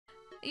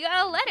You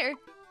got a letter.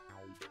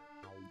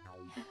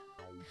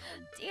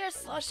 Dear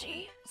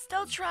Slushie,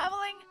 still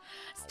traveling?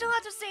 Still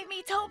have to save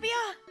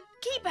Miitopia?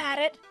 Keep at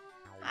it.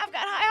 I've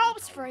got high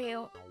hopes for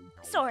you.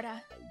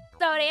 Sorta.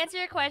 So to answer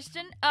your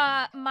question,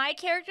 my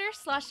character,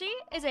 Slushie,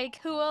 is a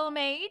cool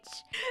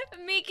mage.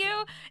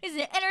 Miku is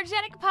an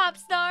energetic pop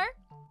star.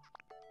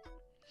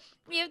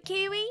 We have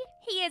Kiwi,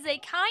 he is a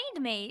kind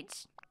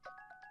mage.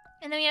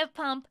 And then we have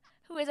Pump,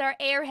 who is our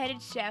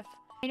airheaded chef.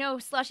 I know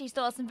Slushie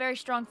still has some very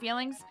strong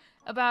feelings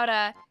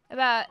about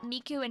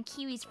Miku and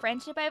Kiwi's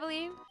friendship, I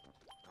believe.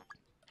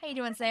 How you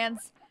doing,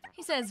 Sans?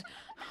 He says,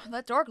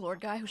 that Dark Lord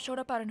guy who showed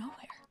up out of nowhere.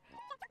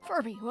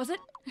 Furby, was it?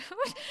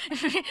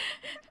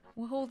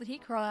 What hole did he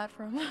crawl out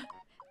from?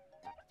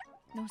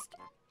 No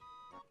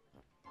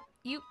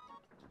You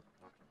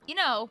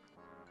know,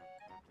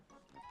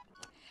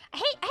 I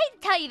hate to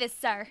tell you this,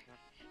 sir,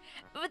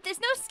 but there's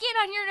no skin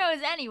on your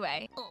nose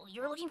anyway. Oh,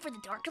 you're looking for the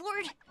Dark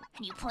Lord?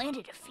 And you plan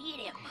to defeat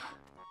him?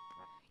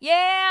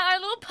 Yeah, our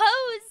little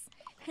pose.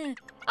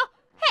 Oh,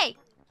 hey.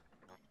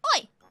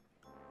 Oi.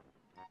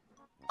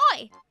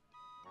 Oi.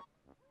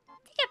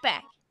 Take it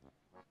back.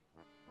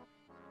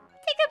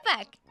 Take it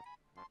back.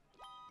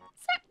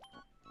 Sir.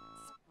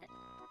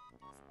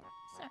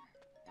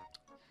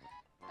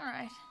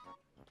 Alright.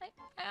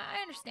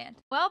 I understand.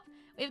 Well,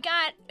 we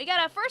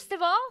gotta first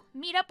of all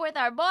meet up with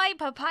our boy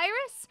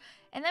Papyrus,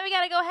 and then we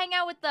gotta go hang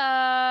out with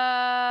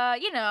the,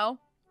 you know,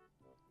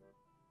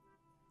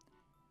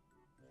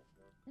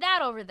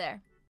 that over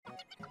there.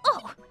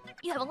 Oh,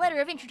 you have a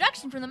letter of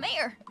introduction from the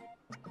mayor.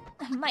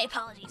 My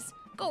apologies.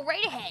 Go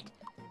right ahead.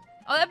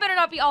 Oh, that better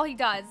not be all he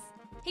does.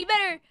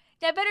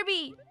 That better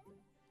be...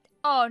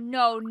 Oh,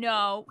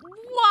 no.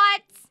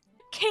 What?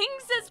 King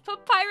says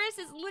Papyrus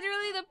is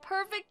literally the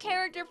perfect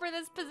character for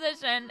this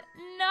position.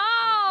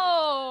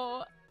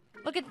 No!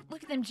 Look at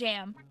them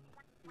jam.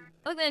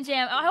 Look at them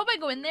jam. I hope I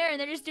go in there and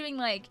they're just doing,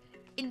 like,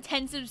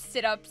 intensive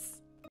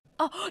sit-ups.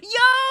 Oh, yo,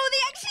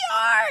 they actually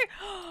are!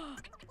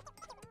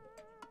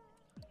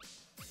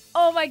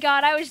 Oh my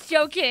god, I was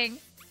joking.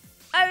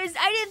 I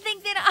didn't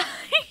think that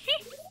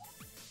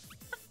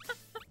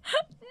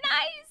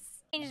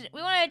Nice!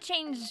 We want to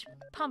change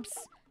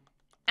Pump's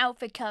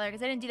outfit color,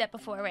 because I didn't do that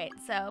before. Wait,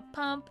 so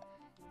Pump,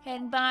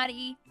 head and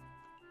body.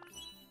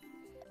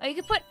 Oh, you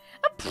could put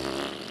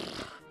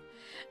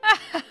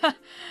a...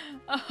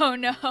 Oh,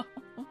 no.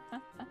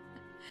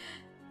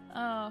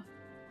 Oh,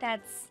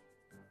 that's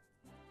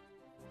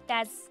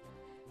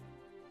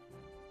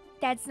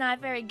not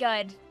very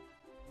good.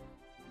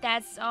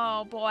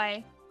 Oh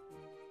boy.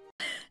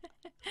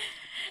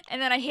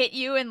 And then I hit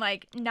you and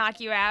like knock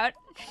you out.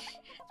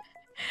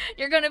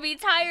 You're gonna be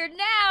tired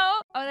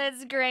now. Oh,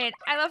 that's great.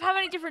 I love how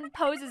many different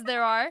poses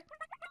there are.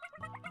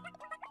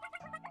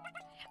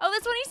 Oh,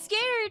 that's when he's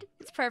scared.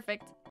 It's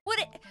perfect. What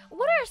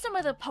are some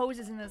of the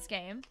poses in this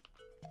game?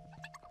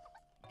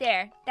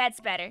 There,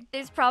 that's better.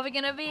 There's probably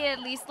gonna be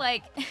at least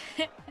like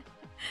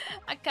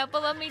a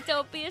couple of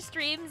Miitopia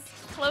streams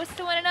close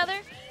to one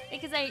another,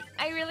 because I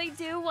really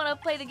do want to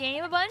play the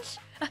game a bunch.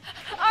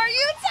 Are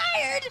you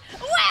tired?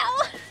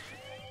 Well,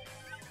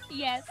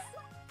 yes,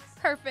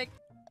 perfect.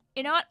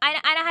 You know what? I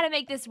know how to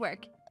make this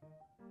work.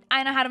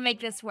 I know how to make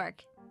this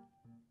work.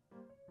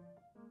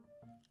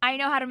 I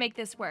know how to make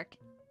this work.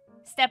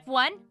 Step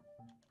 1.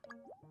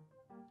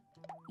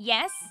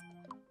 Yes.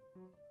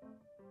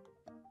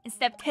 And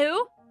step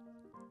 2.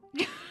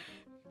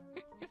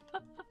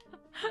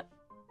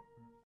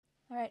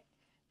 All right,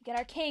 we got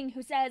our king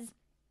who says,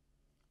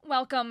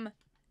 "Welcome,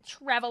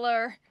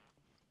 traveler."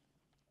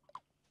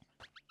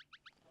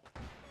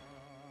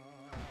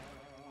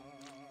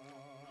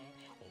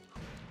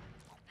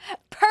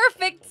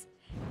 Perfect!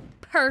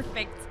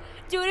 Perfect.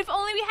 Dude, if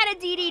only we had a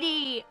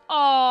DDD.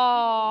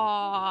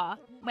 Aww.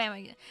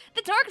 Wait.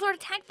 The Dark Lord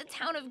attacked the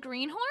town of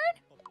Greenhorn?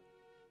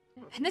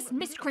 And this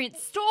miscreant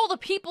stole the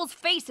people's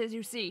faces,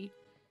 you see.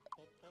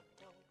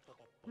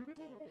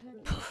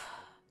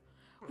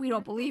 We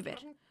don't believe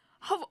it.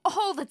 Of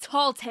all the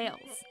tall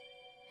tales.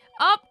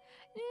 Up.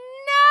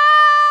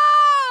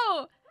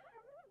 No!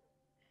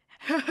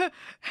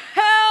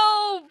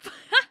 Help!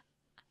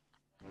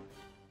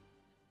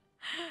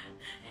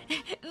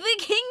 The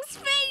king's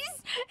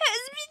face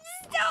has been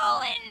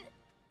stolen!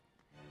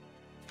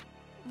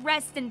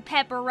 Rest in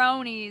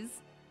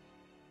pepperonis.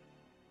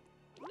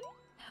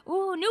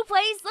 Ooh, new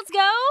place, let's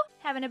go!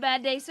 Having a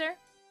bad day, sir?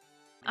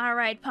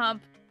 Alright,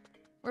 Pump.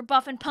 We're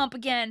buffing Pump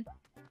again.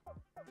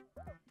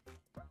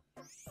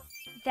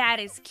 That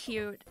is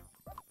cute.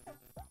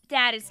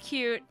 That is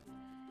cute.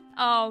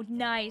 Oh,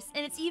 nice.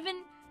 And it's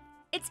even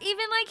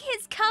like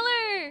his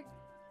color!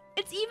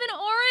 It's even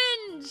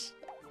orange!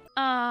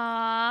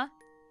 Aww.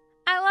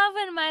 I love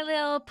when my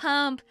little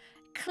Pump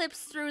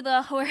clips through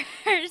the horse.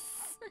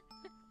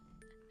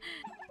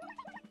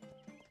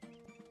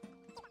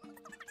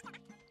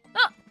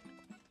 Oh!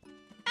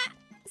 Ah,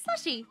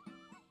 Slushie!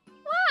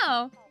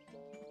 Wow!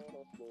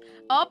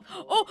 Up!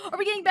 Oh, are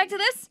we getting back to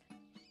this?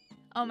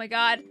 Oh my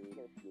god.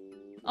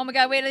 Oh my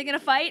god, wait, are they gonna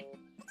fight?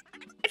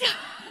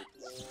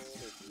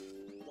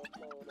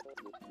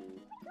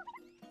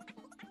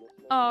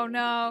 Oh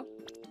no.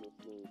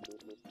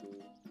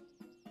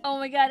 Oh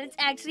my god, it's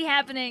actually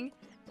happening.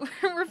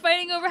 We're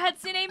fighting over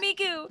Hatsune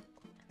Miku.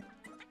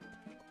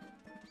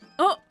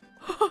 Oh.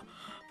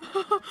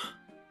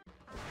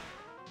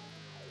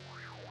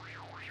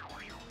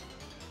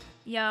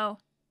 Yo.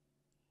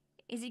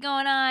 Is he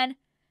going on?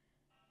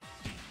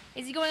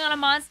 Is he going on a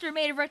monster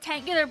made of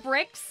rectangular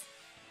bricks?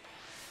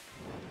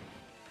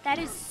 That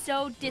is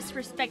so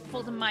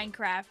disrespectful to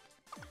Minecraft.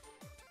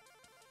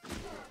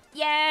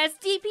 Yes,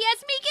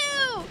 DPS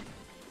Miku!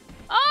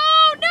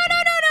 Oh, no, no,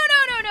 no, no, no,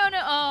 no, no,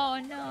 no.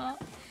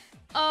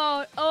 Oh,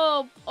 no.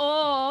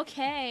 Oh,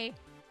 okay.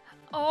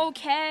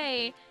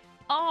 Okay.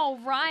 All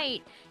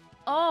right.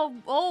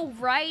 Oh,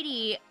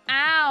 righty.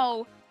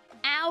 Ow.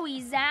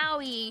 Owie,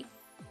 zowie.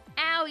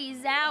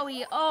 Owie,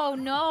 zowie. Oh,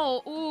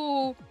 no.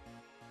 Ooh.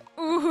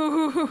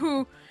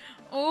 Ooh.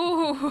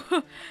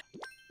 Ooh.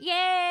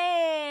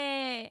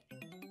 Yay!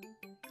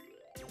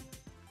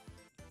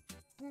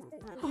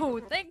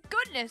 Oh, thank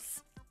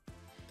goodness.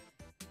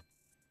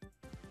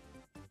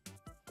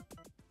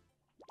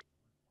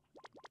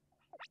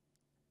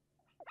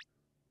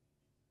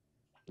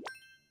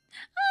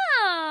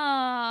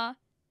 Ah.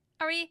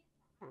 Are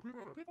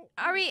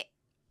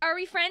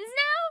we friends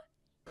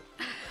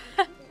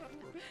now?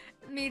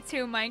 Me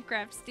too,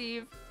 Minecraft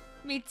Steve.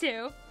 Me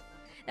too.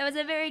 That was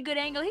a very good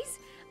angle.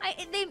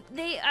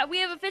 We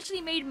have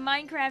officially made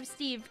Minecraft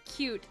Steve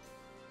cute.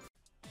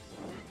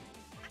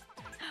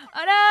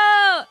 Oh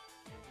no!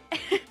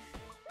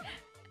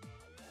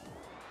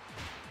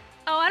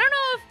 Oh, I don't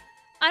know if.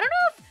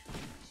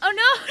 Oh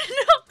no,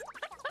 no!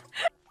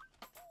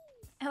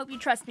 I hope you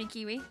trust me,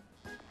 Kiwi.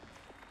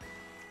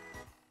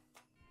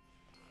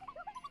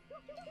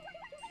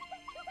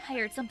 I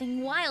heard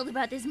something wild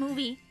about this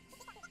movie.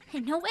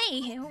 No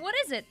way! What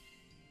is it?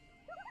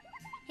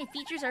 It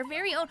features our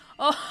very own.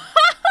 Oh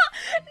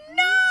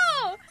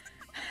no!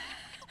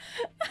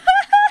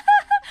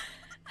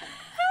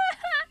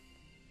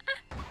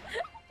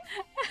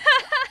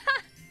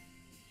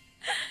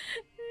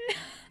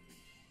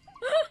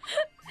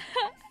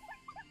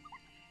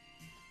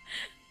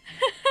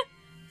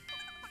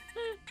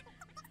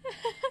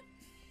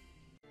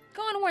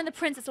 Go and warn the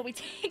princess while we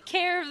take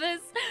care of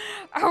this.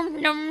 Oh,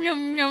 num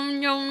num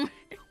num num.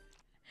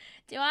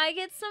 Do I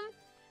get some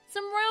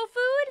royal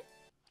food?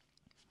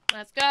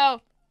 Let's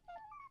go.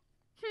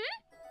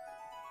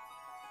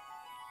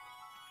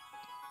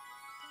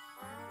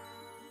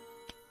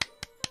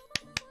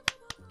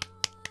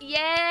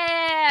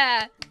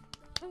 Yeah!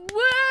 Woo!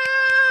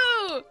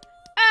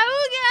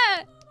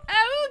 Auga!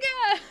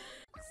 Auga!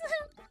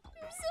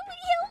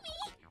 Somebody help me!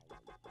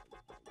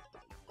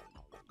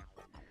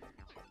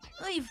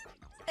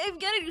 I've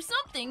got to do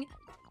something.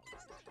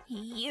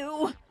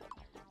 You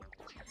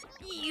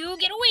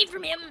get away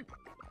from him!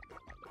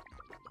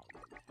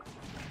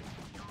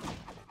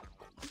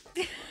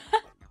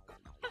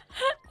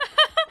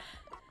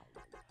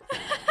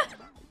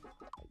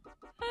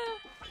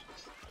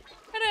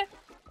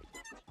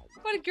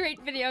 What a great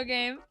video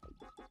game.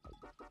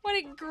 What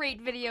a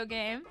great video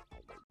game.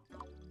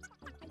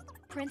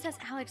 Princess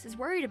Alex is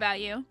worried about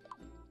you.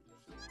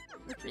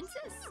 The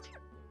princess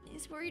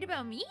is worried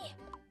about me?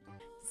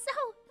 So,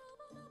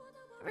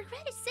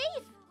 Regret is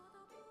safe.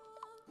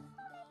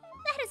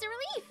 That is a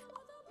relief.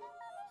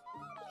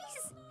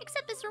 Please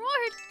accept this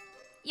reward.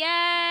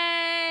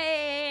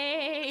 Yay!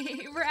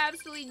 We're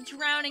absolutely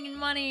drowning in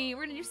money.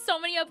 We're gonna do so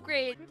many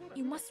upgrades.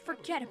 You must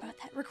forget about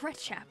that regret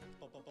chap.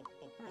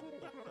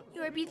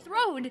 You are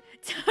betrothed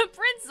to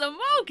Prince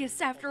Amogus,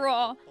 after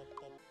all.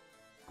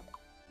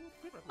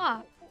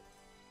 Ah,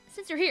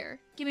 since you're here,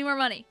 give me more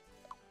money.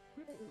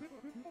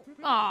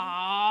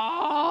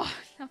 Aww,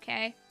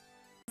 okay.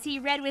 Is he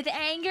red with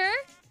anger?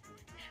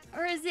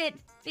 Or is it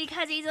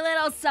because he's a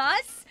little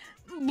sus?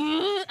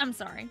 I'm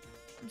sorry.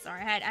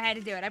 I had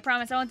to do it. I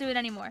promise I won't do it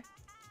anymore.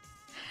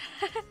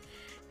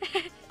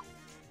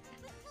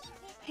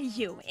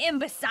 You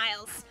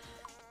imbeciles!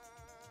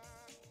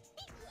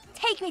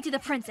 Take me to the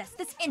princess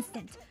this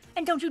instant,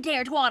 and don't you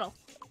dare dawdle.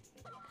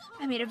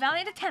 I made a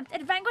valiant attempt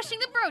at vanquishing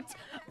the brute,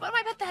 but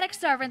my pathetic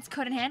servants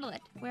couldn't handle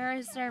it. Where are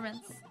his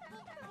servants?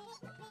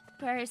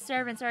 Where are his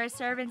servants? Are his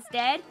servants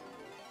dead?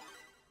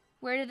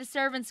 Where did the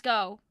servants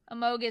go?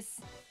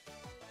 Amogus.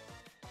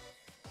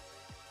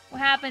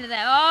 What happened to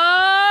them?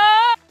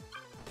 Oh!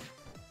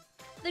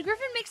 The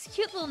griffin makes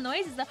cute little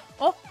noises.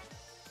 Oh!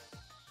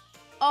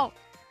 Oh!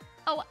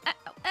 Oh!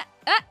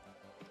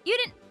 You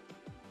didn't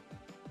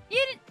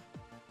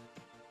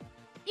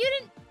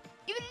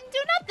do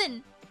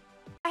nothing!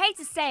 I hate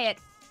to say it,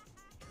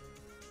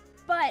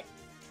 but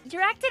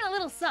you're acting a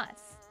little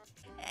sus.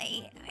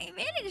 I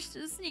managed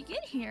to sneak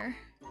in here.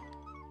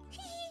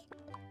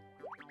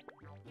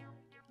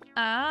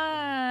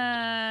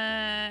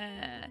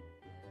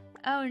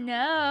 Oh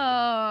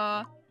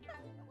no.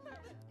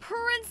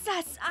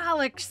 Princess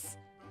Alex!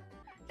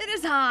 It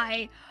is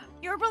I,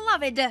 your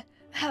beloved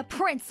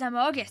Prince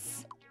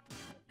Amogus.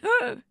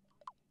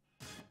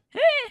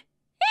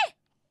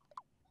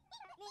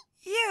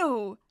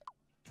 You!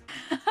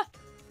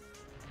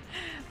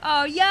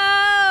 Oh,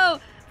 yo!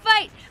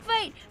 Fight!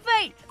 Fight!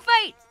 Fight!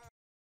 Fight!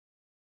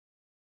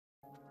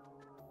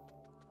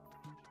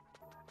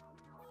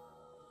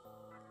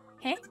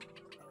 Huh?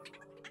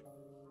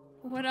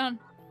 What on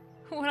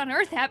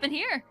earth happened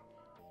here?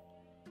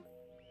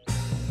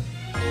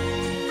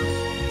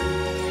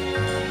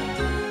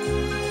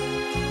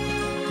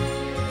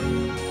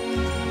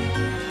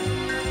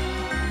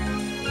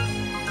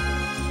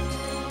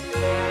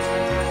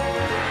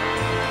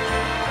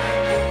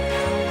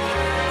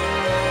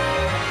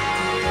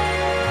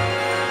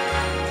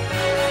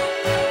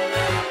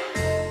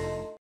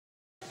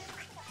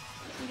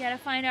 We gotta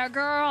find our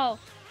girl.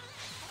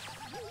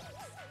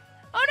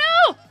 Oh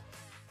no!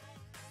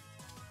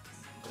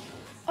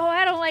 Oh,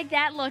 I don't like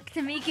that look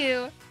to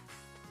Miku.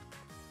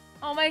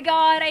 Oh my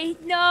god,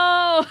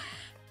 no!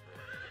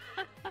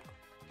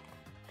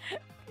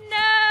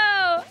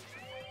 No!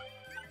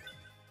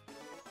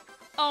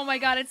 Oh my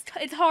god,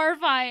 it's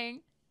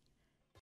horrifying.